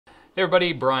Hey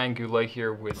everybody, Brian Goulet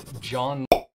here with John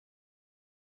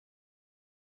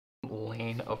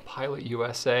Lane of Pilot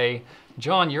USA.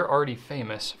 John, you're already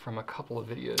famous from a couple of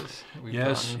videos we've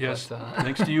done. Yes.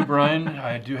 Thanks to you, Brian.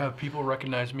 I do have people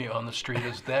recognize me on the street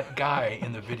as that guy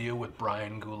in the video with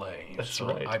Brian Goulet. That's so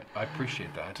right. I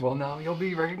appreciate that. Well, now you'll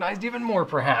be recognized even more,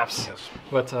 perhaps. Yes.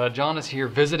 But John is here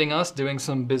visiting us, doing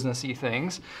some businessy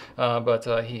things.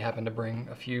 But he happened to bring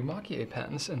a few Maki-e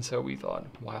pens, and so we thought,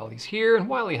 while he's here and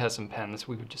while he has some pens,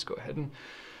 we would just go ahead and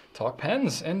talk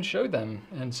pens and show them.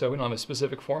 And so we don't have a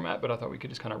specific format, but I thought we could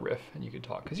just kind of riff and you could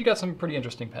talk, because you got some pretty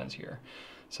interesting pens here.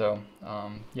 So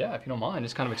yeah, if you don't mind,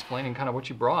 just kind of explaining kind of what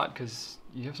you brought, because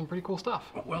you have some pretty cool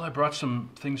stuff. Well, I brought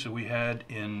some things that we had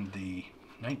in the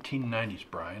 1990s,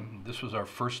 Brian. This was our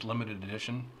first limited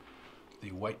edition,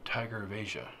 the White Tiger of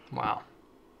Asia. Wow.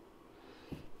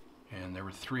 And there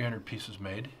were 300 pieces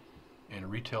made, and it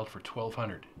retailed for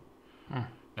 $1,200. Hmm.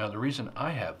 Now, the reason I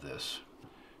have this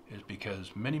is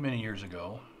because many, many years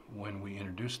ago, when we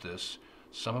introduced this,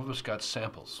 some of us got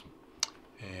samples.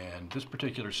 And this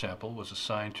particular sample was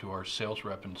assigned to our sales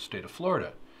rep in the state of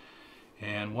Florida.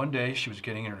 And one day she was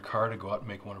getting in her car to go out and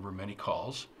make one of her many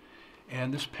calls,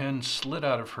 and this pen slid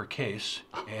out of her case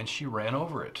and she ran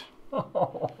over it.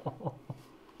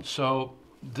 So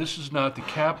this is not, the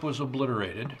cap was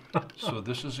obliterated. So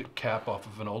this is a cap off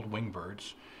of an old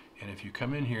Wingbird's. And if you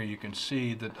come in here, you can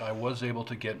see that I was able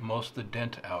to get most of the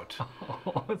dent out.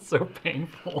 Oh, it's so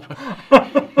painful.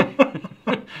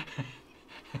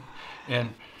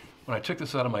 And when I took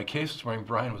this out of my case this morning,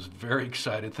 Brian was very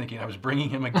excited, thinking I was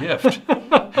bringing him a gift.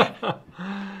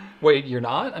 Wait, you're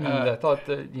not? I mean, I thought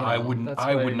that, you know, I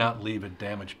would not leave a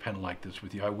damaged pen like this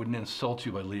with you. I wouldn't insult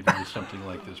you by leaving you something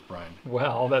like this, Brian.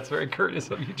 Well, that's very courteous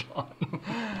of you, John.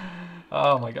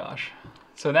 Oh my gosh.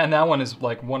 So that one is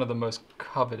like one of the most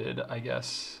coveted, I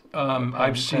guess.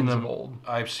 I've seen them old.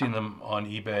 I've seen them on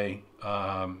eBay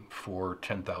for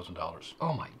 $10,000.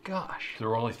 Oh my gosh. There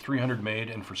were only 300 made,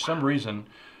 and for some reason,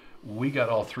 we got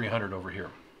all 300 over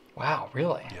here. Wow,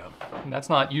 really? Yeah. And that's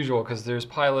not usual, because there's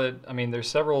Pilot, I mean, there's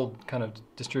several kind of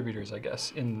distributors, I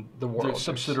guess, in the world. There's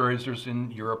subsidiaries. There's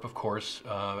in Europe, of course,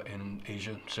 in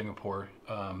Asia, Singapore,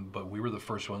 but we were the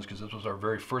first ones, because this was our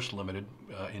very first limited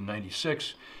in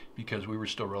 '96, because we were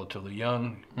still relatively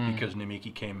young, because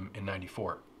Namiki came in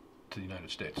 '94 to the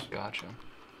United States. Gotcha.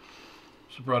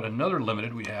 So brought another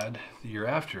limited we had the year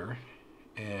after,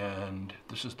 and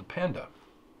this is the Panda.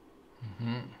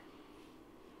 Mm-hmm.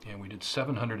 And we did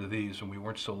 700 of these, and we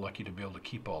weren't so lucky to be able to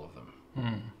keep all of them.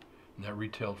 Mm. And that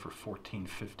retailed for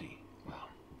 $14.50. Wow.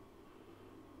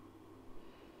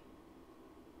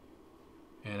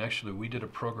 And actually, we did a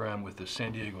program with the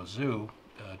San Diego Zoo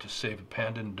to save a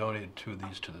panda and donated 2 of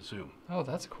these to the zoo. Oh,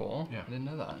 that's cool. Yeah. I didn't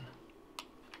know that.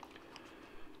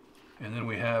 And then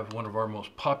we have one of our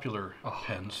most popular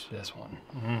pens, This one.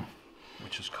 Mm-hmm.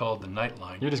 which is called the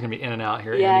Nightline. You're just going to be in and out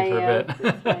here, Andy, for a bit.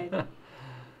 That's right.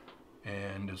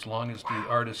 And as long as the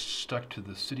artist stuck to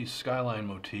the city skyline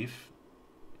motif,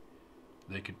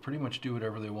 they could pretty much do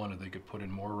whatever they wanted. They could put in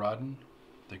more Rodden,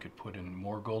 they could put in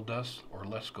more gold dust, or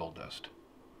less gold dust.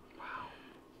 Wow.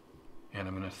 And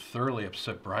I'm going to thoroughly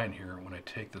upset Brian here when I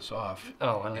take this off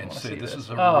and say this is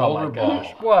a oh roller my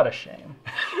gosh. ball. What a shame.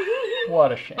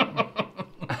 What a shame.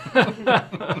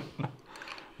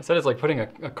 I said it's like putting a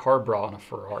car bra on a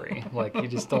Ferrari. Like, you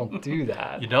just don't do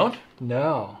that. You don't?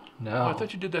 No. Oh, I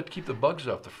thought you did that to keep the bugs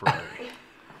off the Ferrari.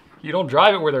 You don't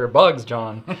drive it where there are bugs,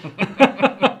 John.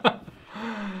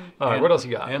 All right, what else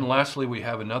you got? And lastly, we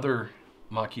have another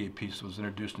Maki-e piece that was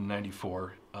introduced in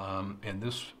 '94, and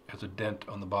this has a dent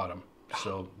on the bottom,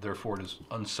 so therefore it is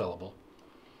unsellable.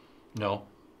 No.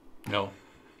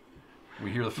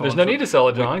 We hear the phone. There's no need to sell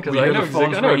it, John, because I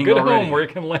know a good home where it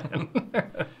can land.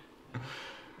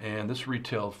 And this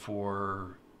retailed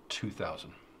for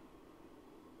 $2,000.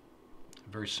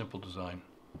 Very simple design.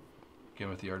 Again,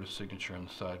 with the artist's signature on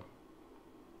the side.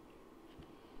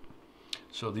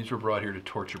 So these were brought here to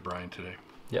torture Brian today.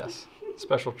 Yes,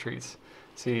 special treats.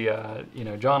 See, you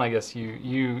know, John, I guess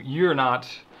you're not,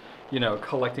 you know,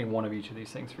 collecting one of each of these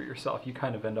things for yourself. You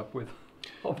kind of end up with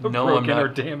all the broken or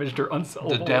damaged or unsellable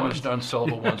ones. The damaged,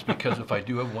 unsellable ones, because if I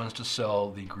do have ones to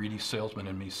sell, the greedy salesman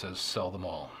in me says sell them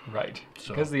all. Right,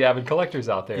 So, because the avid collectors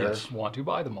out there Yes. want to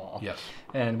buy them all. Yes.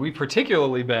 And we've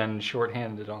particularly been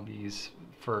shorthanded on these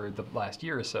for the last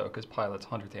year or so, because Pilot's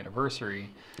 100th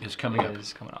anniversary is coming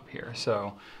up here.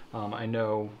 So I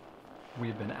know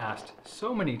we've been asked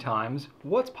so many times,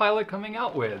 what's Pilot coming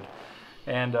out with?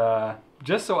 And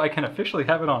just so I can officially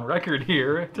have it on record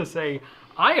here to say,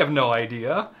 I have no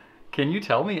idea. Can you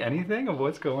tell me anything of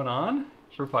what's going on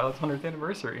for Pilot's 100th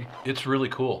anniversary? It's really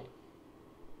cool.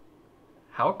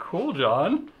 How cool,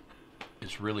 John.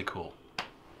 It's really cool.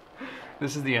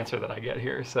 This is the answer that I get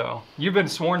here. So you've been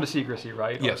sworn to secrecy,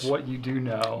 right? Yes. Of what you do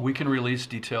know. We can release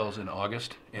details in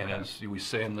August, and Okay. as we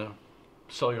say in the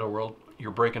cellular world,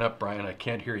 you're breaking up, Brian. I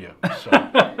can't hear you.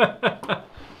 So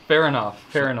Fair enough.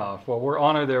 Fair enough. Well, we'll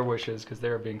honor their wishes because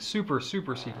they're being super,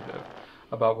 super secretive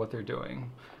about what they're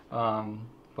doing.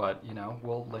 But, you know,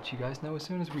 we'll let you guys know as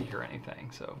soon as we hear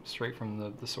anything. So straight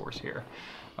from the source here.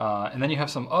 And then you have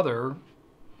some other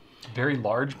very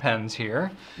large pens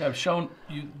here. yeah, I've shown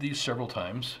you these several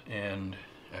times, and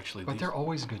actually But these, they're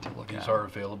always good to look these at. are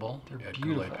available They're at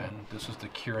beautiful. Goulet Pen. This is the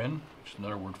Kirin, which is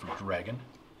another word for dragon.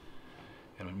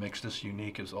 And what makes this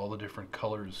unique is all the different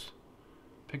colors,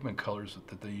 pigment colors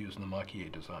that they use in the Maki-e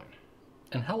design.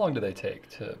 And how long do they take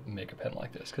to make a pen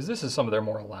like this? Because this is some of their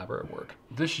more elaborate work.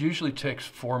 This usually takes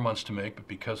 4 months to make, but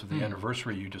because of the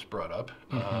anniversary you just brought up,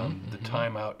 the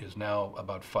timeout is now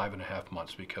about 5.5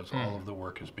 months because all of the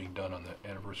work is being done on the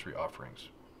anniversary offerings.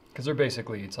 Because they're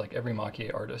basically, it's like every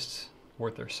Maki-e artist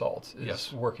worth their salt is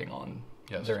Yes. working on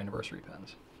Yes. their anniversary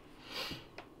pens.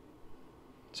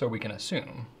 So we can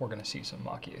assume we're going to see some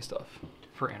Maki-e stuff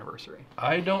for anniversary.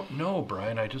 I don't know,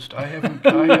 Brian. I haven't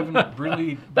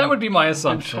really That would be my been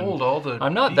assumption. told all the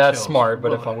I'm not that details. smart,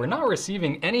 but Well, if we're not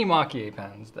receiving any Maki-e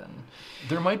pens, then...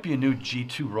 there might be a new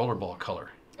G2 rollerball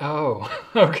color. Oh,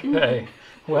 okay.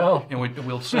 Well, And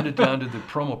we'll send it down to the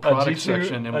promo a product G2,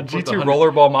 section and a we'll put the G2 100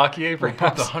 rollerball Maki-e, we'll put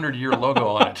perhaps? the 100-year logo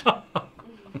on it.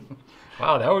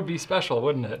 Wow, that would be special,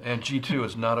 wouldn't it? And G2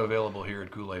 is not available here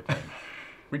at Goulet Pen.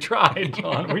 We tried,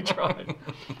 John. We tried.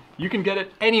 You can get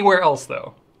it anywhere else,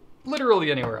 though.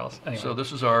 Literally anywhere else. Anyway, So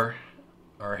this is our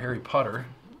Harry Potter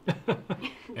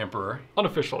Emperor.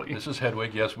 unofficially. This is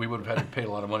Hedwig. Yes, we would have had to pay a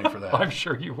lot of money for that. I'm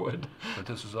sure you would. But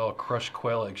this is all crushed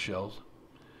quail egg shells.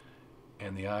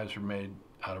 And the eyes are made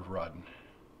out of rodden.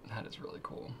 That is really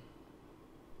cool.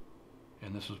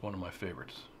 And this is one of my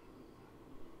favorites.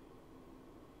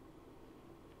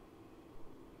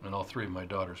 And all three of my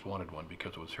daughters wanted one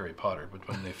because it was Harry Potter. But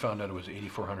when they found out it was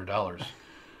 $8,400,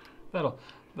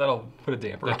 That'll put a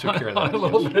damper That took on care of on that, it a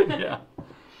little yes. bit, yeah.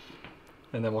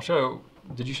 And then we'll show.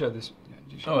 Did you show this? Yeah,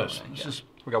 did you show Oh, that yes, one? this Yeah. is-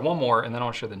 We got one more, and then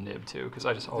I'll show the nib too, because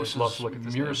I just always this love is to look at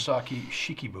this. nib. Murasaki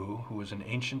Shikibu, who is an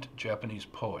ancient Japanese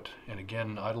poet. And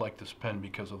again, I like this pen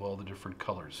because of all the different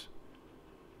colors.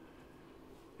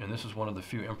 And this is one of the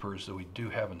few emperors that we do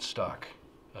have in stock.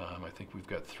 I think we've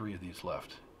got 3 of these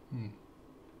left.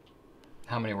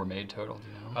 How many were made total? Do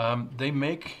you know? They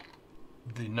make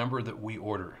the number that we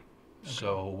order.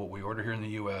 So what we order here in the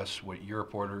U.S., what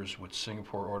Europe orders, what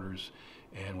Singapore orders,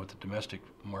 and what the domestic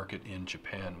market in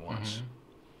Japan wants.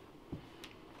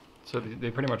 So they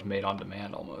pretty much made on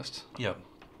demand almost. Yeah,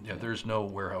 there's no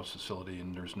warehouse facility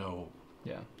and there's no...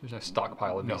 Yeah, there's no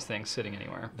stockpile of No. these things sitting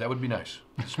anywhere. That would be nice,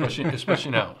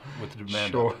 especially now with the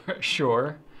demand. Sure,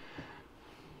 sure.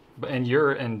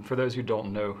 And for those who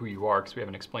don't know who you are, because we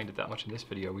haven't explained it that much in this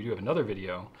video, we do have another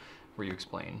video where you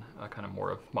explain kind of more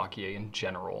of Maki-e in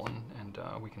general, and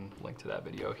we can link to that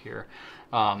video here.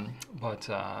 But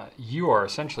you are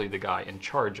essentially the guy in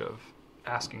charge of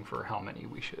asking for how many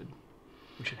we should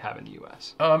have in the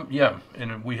U.S. Yeah,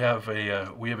 and we have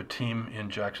a team in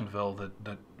Jacksonville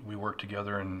that we work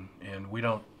together, and we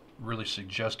don't really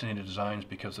suggest any designs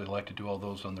because they like to do all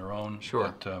those on their own.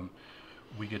 Sure. But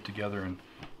we get together and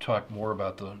talk more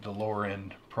about the lower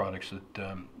end products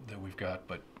that we've got,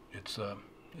 but it's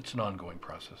an ongoing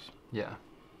process. Yeah.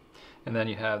 And then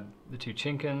you have the 2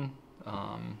 Chinkin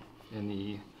in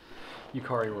the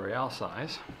Yukari Royale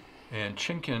size. And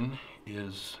Chinkin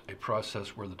is a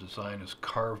process where the design is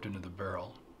carved into the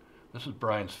barrel. This is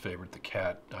Brian's favorite, the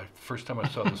cat. First time I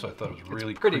saw this, I thought it was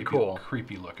really pretty cool.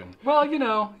 creepy looking. Well, you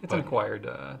know, it's an But- acquired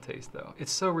taste, though.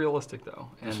 It's so realistic, though.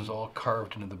 This is all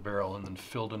carved into the barrel and then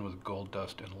filled in with gold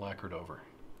dust and lacquered over.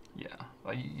 Yeah,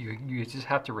 you just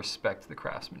have to respect the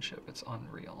craftsmanship. It's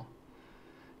unreal.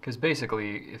 Because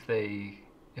basically, if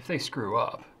they screw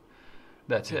up,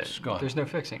 that's It's it. gone. There's no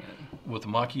fixing it. With the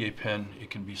Maki-e pen, it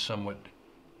can be somewhat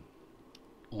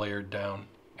layered down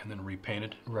and then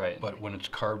repainted. Right. But when it's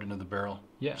carved into the barrel,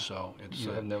 Yeah. so it's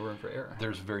You have no room for error.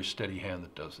 there's a very steady hand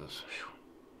that does this.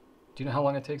 Do you know how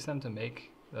long it takes them to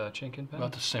make the Chinkin pen?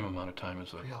 About the same amount of time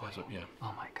as a Really? yeah.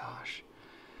 Oh my gosh.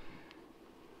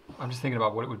 I'm just thinking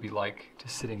about what it would be like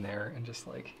just sitting there and just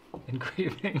like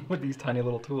engraving with these tiny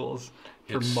little tools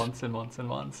for It's- months and months and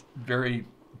months. Very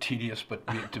tedious, but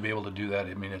to be able to do that,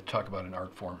 I mean, talk about an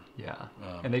art form. Yeah.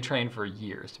 And they train for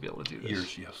years to be able to do this.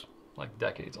 Years, yes. Like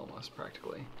decades almost,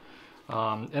 practically.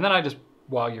 And then I just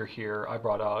while you're here, I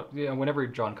brought out, whenever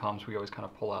John comes, we always kind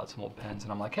of pull out some old pens,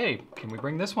 and I'm like, hey, can we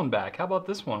bring this one back? How about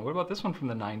this one? What about this one from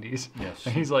the 90s? Yes.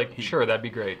 And he's like, sure, that'd be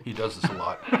great. He does this a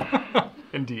lot.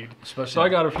 Indeed. Especially So I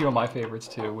got a few of my favorites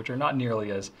too, which are not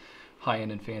nearly as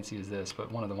high-end and fancy as this,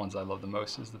 but one of the ones I love the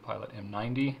most is the Pilot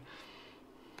M90.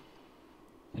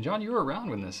 And John, you were around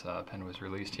when this pen was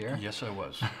released here. Yes, I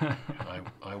was.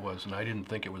 I was, and I didn't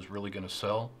think it was really going to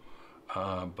sell,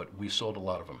 but we sold a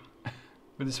lot of them.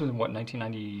 But this was in what,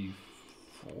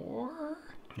 1994?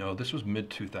 No, this was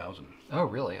mid-2000. Oh,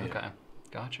 really? Yeah. Okay.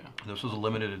 Gotcha. This was a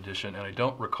limited edition, and I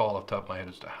don't recall off the top of my head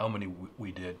as to how many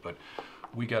we did, but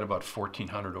we got about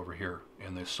 1,400 over here,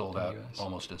 and they sold out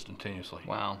almost instantaneously.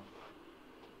 Wow.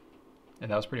 And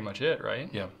that was pretty much it, right?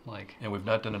 Yeah. Like. And we've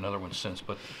not done another one since,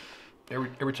 but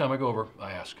every time I go over,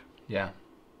 I ask. Yeah.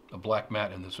 A black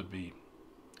matte, and this would be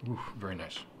very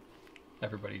nice.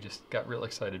 Everybody just got real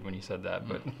excited when you said that,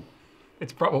 but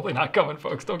it's probably not coming,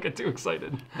 folks. Don't get too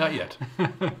excited. Not yet.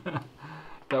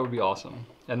 That would be awesome.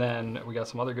 And then we got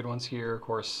some other good ones here. Of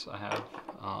course, I have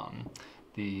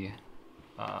the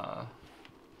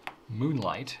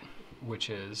Moonlight, which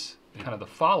is kind of the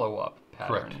follow-up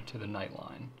pattern to the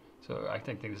Nightline. So I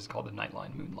think this is called the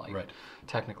Nightline Moonlight, right,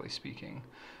 technically speaking.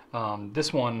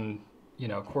 This one,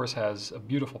 of course, has a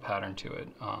beautiful pattern to it,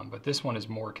 but this one is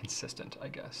more consistent, I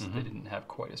guess. They didn't have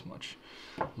quite as much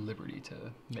liberty to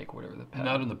make whatever the pattern.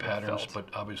 Not in the patterns, but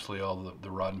obviously all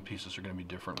the rod and pieces are going to be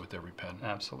different with every pen.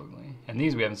 Absolutely. And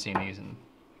these, we haven't seen these in,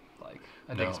 like,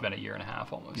 I think it's been a year and a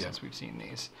half almost since we've seen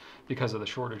these because of the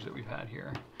shortage that we've had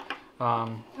here.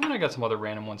 And then I got some other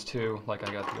random ones too, like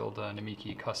I got the old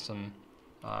Namiki custom,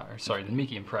 the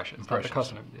Namiki Impressions, not the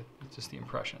custom, it's just the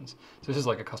Impressions. So this is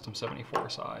like a custom 74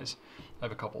 size. I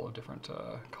have a couple of different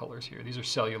colors here. These are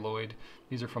celluloid.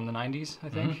 These are from the 90s, I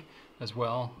think, as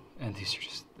well. And these are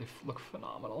just, they look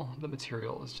phenomenal. The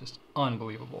material is just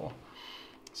unbelievable.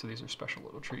 So these are special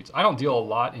little treats. I don't deal a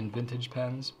lot in vintage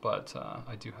pens, but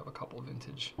I do have a couple of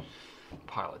vintage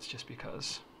Pilots just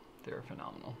because they're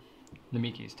phenomenal.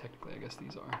 Namikis, technically, I guess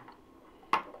these are.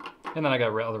 And then I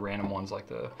got other random ones like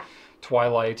the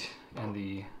Twilight and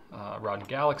the Rod &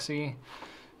 Galaxy,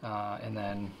 and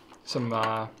then some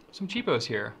cheapos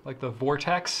here, like the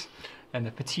Vortex and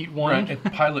the Petite one. Right. At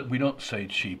Pilot, we don't say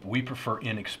cheap. We prefer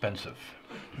inexpensive.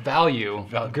 Value.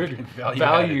 Good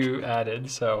value added.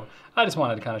 So I just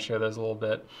wanted to kind of share those a little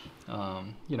bit.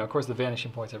 Of course, the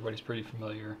Vanishing Points, everybody's pretty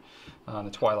familiar. The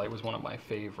Twilight was one of my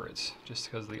favorites, just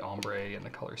because the ombre and the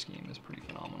color scheme is pretty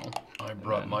phenomenal. I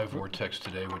brought my Vortex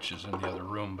today, which is in the other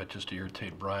room, but just to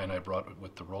irritate Brian, I brought it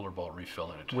with the rollerball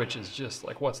refill in it. Which is just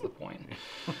like, what's the point?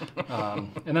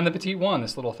 And then the Petite one,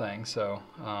 this little thing. So,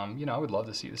 I would love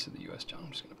to see this in the U.S., John.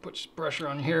 I'm just going to put pressure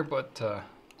on here, but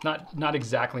not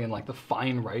exactly in like the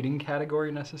fine writing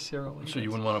category necessarily. So you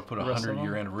wouldn't want to put a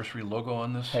 100-year anniversary logo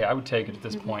on this? Hey, I would take it at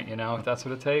this point, if that's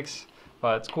what it takes.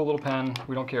 But it's a cool little pen.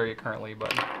 We don't carry it currently,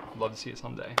 but I'd love to see it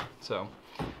someday. So,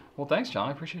 well, thanks, John.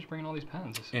 I appreciate you bringing all these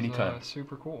pens. This Anytime. Is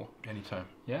super cool. Anytime.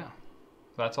 Yeah.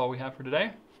 That's all we have for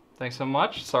today. Thanks so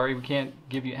much. Sorry we can't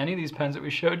give you any of these pens that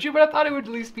we showed you, but I thought it would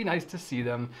at least be nice to see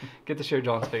them. Get to show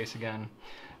John's face again.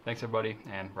 Thanks, everybody,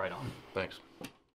 and right on. Thanks.